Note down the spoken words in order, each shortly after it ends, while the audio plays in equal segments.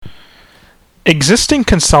existing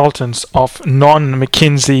consultants of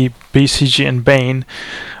non-McKinsey, BCG, and Bain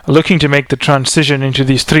are looking to make the transition into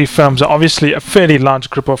these three firms are obviously a fairly large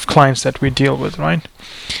group of clients that we deal with, right?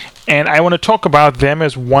 And I want to talk about them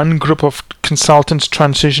as one group of consultants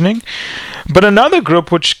transitioning. But another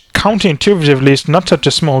group, which counterintuitively is not such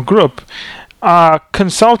a small group, are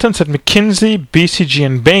consultants at McKinsey, BCG,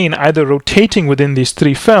 and Bain either rotating within these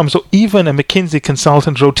three firms or even a McKinsey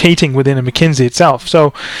consultant rotating within a McKinsey itself.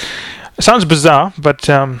 So it sounds bizarre, but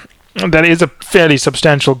that is a fairly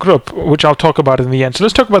substantial group, which I'll talk about in the end. So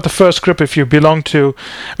let's talk about the first group. If you belong to,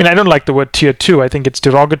 I don't like the word tier 2. I think it's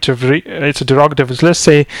derogative. It's a derogative. Let's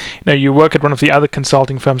say you work at one of the other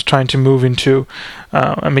consulting firms trying to move into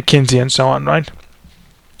a McKinsey and so on, right?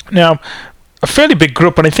 Now, a fairly big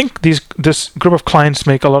group, and I think this group of clients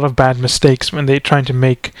make a lot of bad mistakes when they're trying to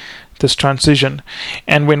make this transition.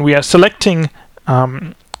 And when we are selecting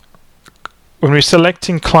clients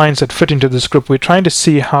that fit into this group, we're trying to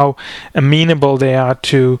see how amenable they are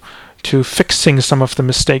to fixing some of the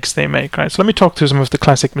mistakes they make, right? So let me talk through some of the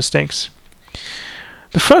classic mistakes.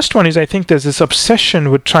 The first one is, I think there's this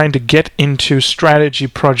obsession with trying to get into strategy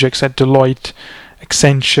projects at Deloitte,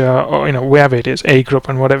 Accenture, or wherever it is, A Group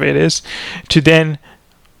and whatever it is, to then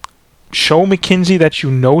show McKinsey that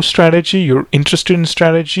you know strategy, you're interested in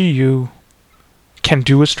strategy, you can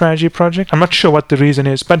do a strategy project. I'm not sure what the reason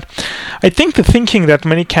is, but I think the thinking that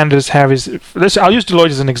many candidates have is, I'll use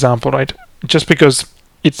Deloitte as an example, right? Just because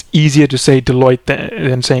it's easier to say Deloitte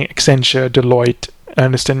than saying Accenture, Deloitte,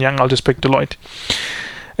 Ernst & Young. I'll just pick Deloitte.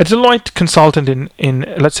 A Deloitte consultant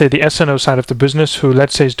in let's say the S&O side of the business, who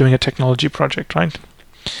let's say is doing a technology project, right?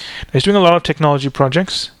 He's doing a lot of technology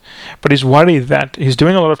projects, but he's worried that he's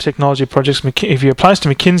doing a lot of technology projects. If he applies to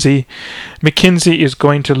McKinsey, McKinsey is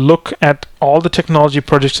going to look at all the technology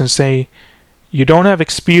projects and say, you don't have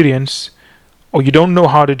experience or you don't know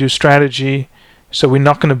how to do strategy, so we're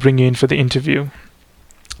not going to bring you in for the interview.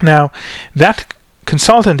 Now, that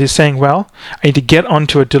consultant is saying, well, I need to get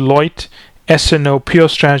onto a Deloitte S&O pure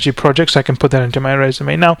strategy project so I can put that into my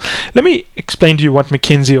resume. Now, let me explain to you what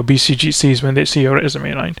McKinsey or BCG sees when they see your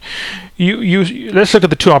resume, right? Let's look at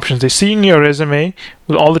the two options. They're seeing your resume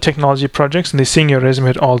with all the technology projects, and they're seeing your resume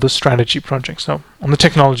with all the strategy projects. So on the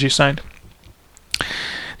technology side,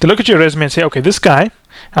 they look at your resume and say, okay, this guy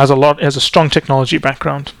has a strong technology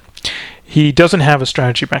background. He doesn't have a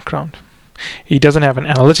strategy background. He doesn't have an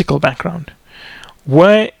analytical background.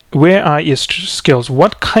 Where are his skills?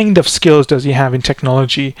 What kind of skills does he have in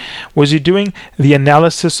technology? Was he doing the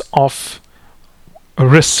analysis of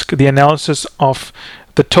risk, the analysis of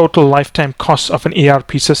the total lifetime costs of an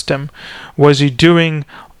ERP system? Was he doing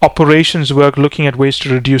operations work looking at ways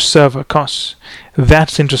to reduce server costs?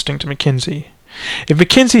 That's interesting to McKinsey. If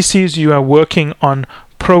McKinsey sees you are working on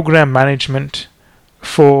program management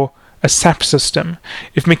for a SAP system,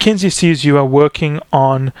 if McKinsey sees you are working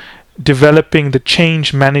on developing the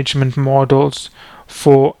change management models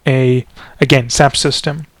for SAP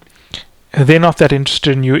system, they're not that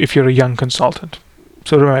interested in you if you're a young consultant.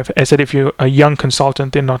 So I said if you're a young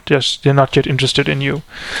consultant, they're not yet interested in you.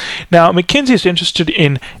 Now, McKinsey is interested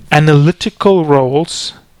in analytical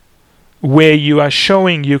roles where you are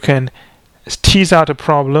showing you can tease out a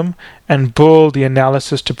problem and build the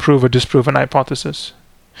analysis to prove or disprove an hypothesis.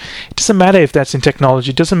 It doesn't matter if that's in technology,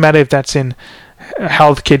 it doesn't matter if that's in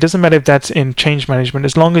healthcare, it doesn't matter if that's in change management,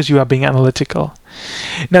 as long as you are being analytical.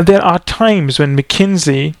 Now, there are times when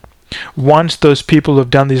McKinsey wants those people who have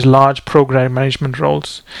done these large program management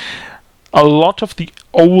roles. A lot of the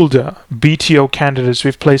older BTO candidates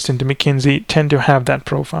we've placed into McKinsey tend to have that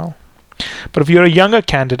profile. But if you're a younger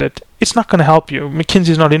candidate, it's not going to help you. McKinsey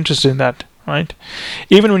is not interested in that, right?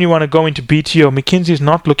 Even when you want to go into BTO, McKinsey is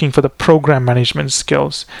not looking for the program management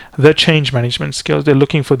skills, the change management skills. They're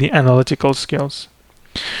looking for the analytical skills.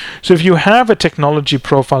 So if you have a technology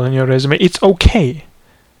profile in your resume, it's okay,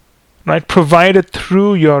 right? Provided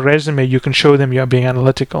through your resume, you can show them you're being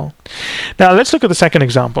analytical. Now, let's look at the second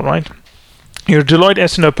example, right? You're a Deloitte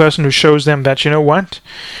S&O person who shows them that,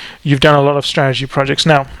 you've done a lot of strategy projects.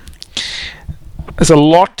 Now, there's a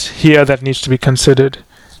lot here that needs to be considered,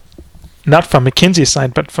 not from McKinsey's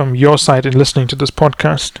side, but from your side in listening to this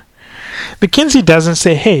podcast. McKinsey doesn't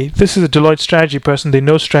say, hey, this is a Deloitte strategy person, they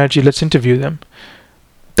know strategy, let's interview them.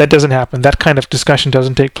 That doesn't happen. That kind of discussion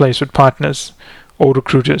doesn't take place with partners or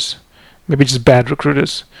recruiters, maybe just bad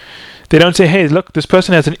recruiters. They don't say, hey, look, this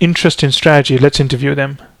person has an interest in strategy, let's interview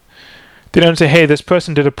them. They don't say, hey, this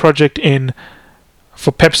person did a project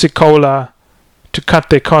for Pepsi-Cola to cut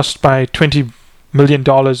their costs by $20 million.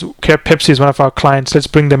 Pepsi is one of our clients. Let's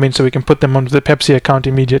bring them in so we can put them onto the Pepsi account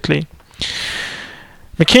immediately.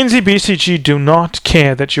 McKinsey, BCG do not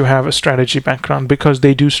care that you have a strategy background because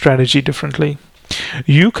they do strategy differently.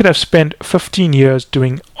 You could have spent 15 years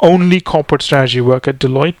doing only corporate strategy work at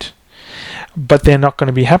Deloitte, but they're not going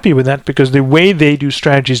to be happy with that because the way they do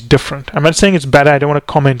strategy is different. I'm not saying it's better, I don't want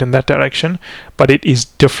to comment in that direction, but it is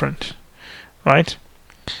different, right?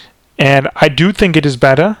 And I do think it is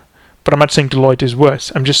better, but I'm not saying Deloitte is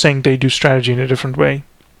worse. I'm just saying they do strategy in a different way.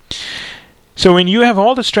 So when you have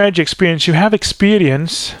all the strategy experience, you have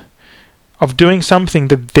experience of doing something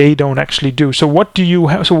that they don't actually do. So what do you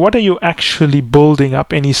have? So what are you actually building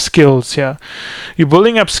up? Any skills here? You're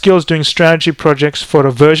building up skills doing strategy projects for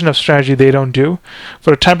a version of strategy they don't do,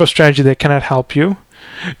 for a type of strategy they cannot help you.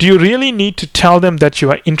 Do you really need to tell them that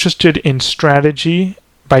you are interested in strategy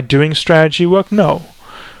by doing strategy work? No.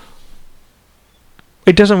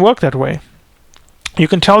 It doesn't work that way. You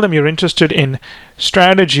can tell them you're interested in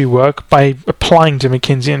strategy work by applying to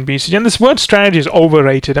McKinsey and BCG. And this word strategy is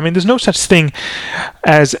overrated. I mean, there's no such thing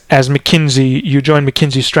as McKinsey. You join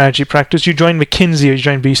McKinsey strategy practice. You join McKinsey or you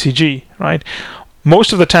join BCG, right?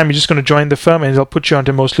 Most of the time, you're just going to join the firm and they'll put you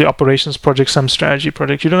onto mostly operations projects, some strategy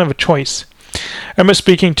projects. You don't have a choice. I remember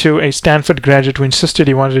speaking to a Stanford graduate who insisted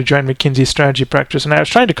he wanted to join McKinsey strategy practice, and I was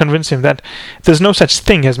trying to convince him that there's no such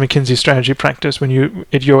thing as McKinsey strategy practice when you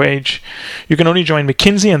at your age. You can only join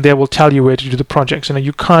McKinsey and they will tell you where to do the projects.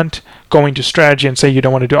 You can't go into strategy and say you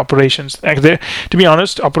don't want to do operations. To be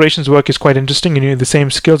honest, operations work is quite interesting and you need the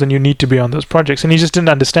same skills and you need to be on those projects, and he just didn't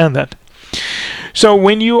understand that. So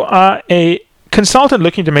when you are a consultant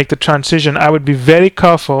looking to make the transition, I would be very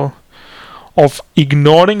careful of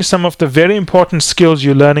ignoring some of the very important skills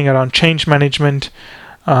you're learning around change management,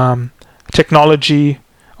 technology,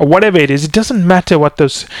 or whatever it is. It doesn't matter it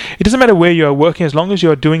doesn't matter where you are working, as long as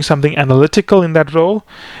you are doing something analytical in that role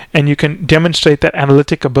and you can demonstrate that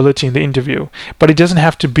analytic ability in the interview. But it doesn't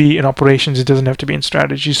have to be in operations, it doesn't have to be in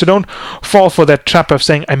strategy. So don't fall for that trap of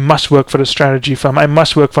saying, I must work for a strategy firm, I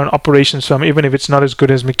must work for an operations firm, even if it's not as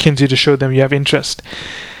good as McKinsey, to show them you have interest.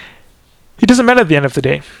 It doesn't matter at the end of the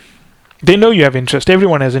day. They know you have interest.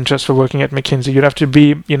 Everyone has interest for working at McKinsey. You'd have to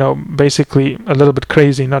be, basically a little bit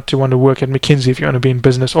crazy not to want to work at McKinsey if you want to be in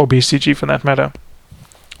business, or BCG for that matter.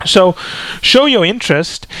 So show your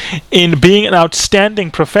interest in being an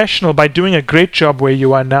outstanding professional by doing a great job where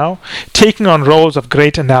you are now, taking on roles of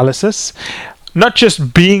great analysis. Not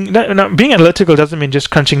just being analytical doesn't mean just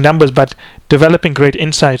crunching numbers, but developing great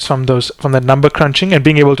insights from the number crunching and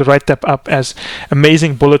being able to write that up as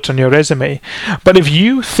amazing bullets on your resume. But if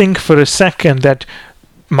you think for a second that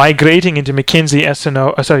migrating into McKinsey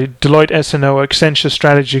Deloitte S&O or Accenture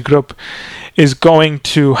Strategy Group is going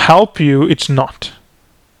to help you, it's not.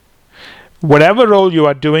 Whatever role you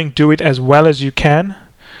are doing, do it as well as you can.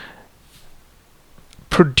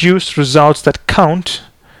 Produce results that count,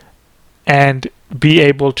 and be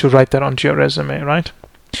able to write that onto your resume, right?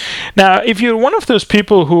 Now, if you're one of those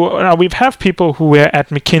people we have people who were at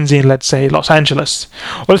McKinsey in, let's say, Los Angeles,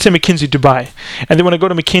 or let's say McKinsey Dubai, and they want to go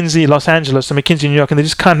to McKinsey Los Angeles or McKinsey New York, and they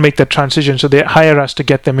just can't make that transition, so they hire us to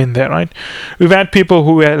get them in there, right? We've had people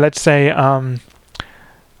who were, let's say,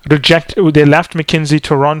 they left McKinsey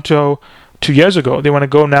Toronto 2 years ago. They want to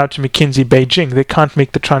go now to McKinsey Beijing. They can't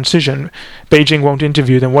make the transition. Beijing won't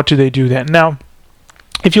interview them. What do they do then? Now,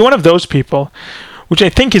 if you're one of those people, which I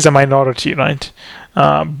think is a minority, right?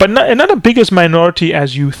 But not a big as minority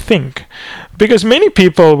as you think. Because many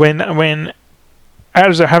people, when I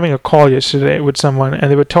was having a call yesterday with someone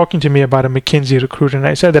and they were talking to me about a McKinsey recruiter, and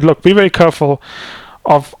I said that, look, be very careful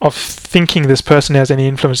of thinking this person has any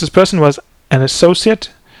influence. This person was an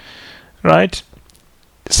associate, right?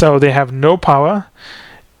 So they have no power.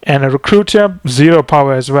 And a recruiter, zero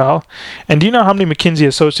power as well. And do you know how many McKinsey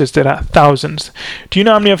associates there are? Thousands. Do you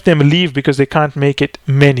know how many of them leave because they can't make it?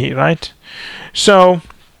 Many, right? So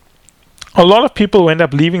a lot of people who end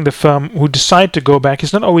up leaving the firm who decide to go back,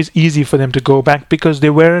 it's not always easy for them to go back because they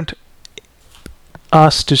weren't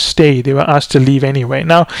asked to stay. They were asked to leave anyway.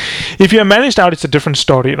 Now, if you're managed out, it's a different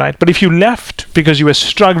story, right? But if you left because you were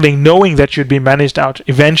struggling knowing that you'd be managed out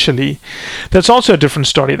eventually, that's also a different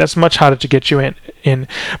story. That's much harder to get you in.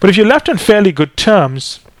 But if you left on fairly good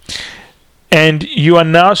terms and you are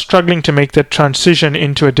now struggling to make that transition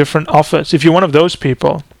into a different office, if you're one of those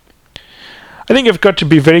people, I think you've got to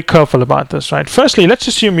be very careful about this, right? Firstly, let's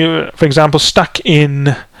assume you're, for example, stuck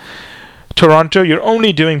in Toronto, you're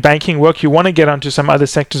only doing banking work, you want to get onto some other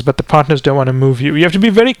sectors, but the partners don't want to move you. You have to be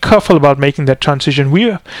very careful about making that transition.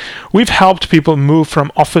 We've helped people move from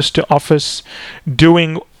office to office,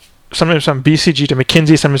 doing sometimes from BCG to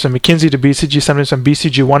McKinsey, sometimes from McKinsey to BCG, sometimes from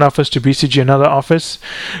BCG one office to BCG another office,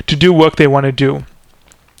 to do work they want to do.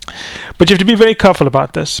 But you have to be very careful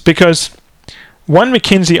about this, because one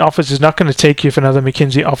McKinsey office is not going to take you if another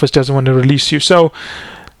McKinsey office doesn't want to release you. So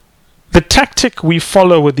the tactic we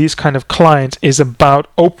follow with these kind of clients is about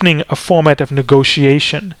opening a format of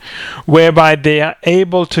negotiation whereby they are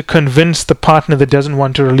able to convince the partner that doesn't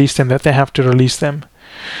want to release them that they have to release them.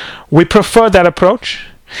 We prefer that approach.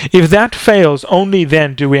 If that fails, only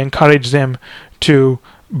then do we encourage them to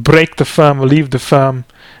break the firm or leave the firm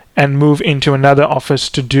and move into another office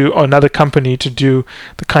to do, or another company to do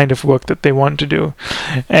the kind of work that they want to do.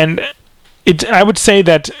 And I would say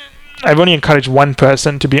that I've only encouraged one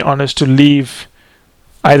person, to be honest, to leave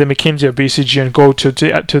either McKinsey or BCG and go to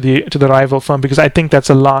the rival firm, because I think that's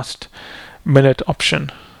a last minute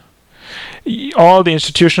option. All the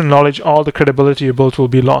institutional knowledge, all the credibility you built will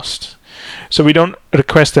be lost. So we don't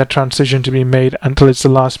request that transition to be made until it's the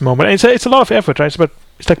last moment. It's a lot of effort, right? But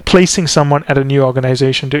it's like placing someone at a new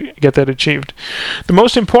organization to get that achieved. The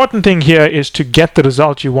most important thing here is to get the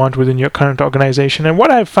result you want within your current organization. And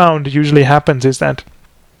what I've found usually happens is that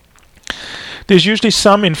there's usually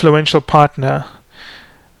some influential partner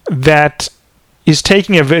that is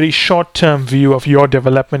taking a very short-term view of your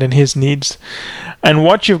development and his needs. And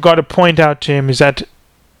what you've got to point out to him is that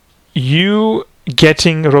you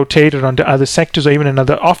getting rotated onto other sectors or even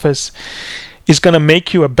another office is going to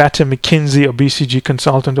make you a better McKinsey or BCG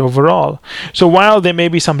consultant overall. So while there may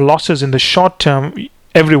be some losses in the short term,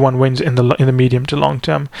 everyone wins in the medium to long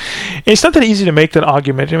term. It's not that easy to make that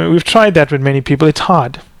argument. I mean, we've tried that with many people. It's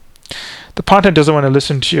hard. The partner doesn't want to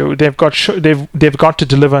listen to you. They've got to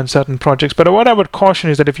deliver on certain projects. But what I would caution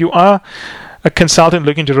is that if you are a consultant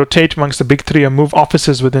looking to rotate amongst the big three or move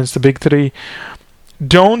offices within the big three,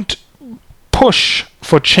 don't push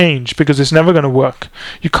for change, because it's never going to work.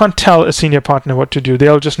 You can't tell a senior partner what to do.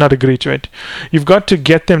 They'll just not agree to it. You've got to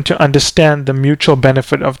get them to understand the mutual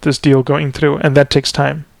benefit of this deal going through, and that takes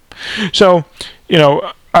time. So,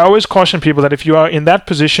 I always caution people that if you are in that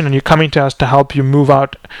position and you're coming to us to help you move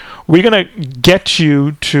out, we're going to get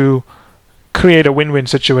you to create a win-win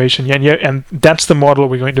situation. And that's the model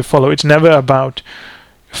we're going to follow. It's never about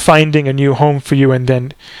finding a new home for you and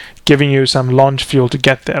then giving you some launch fuel to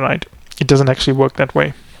get there, right? It doesn't actually work that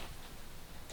way.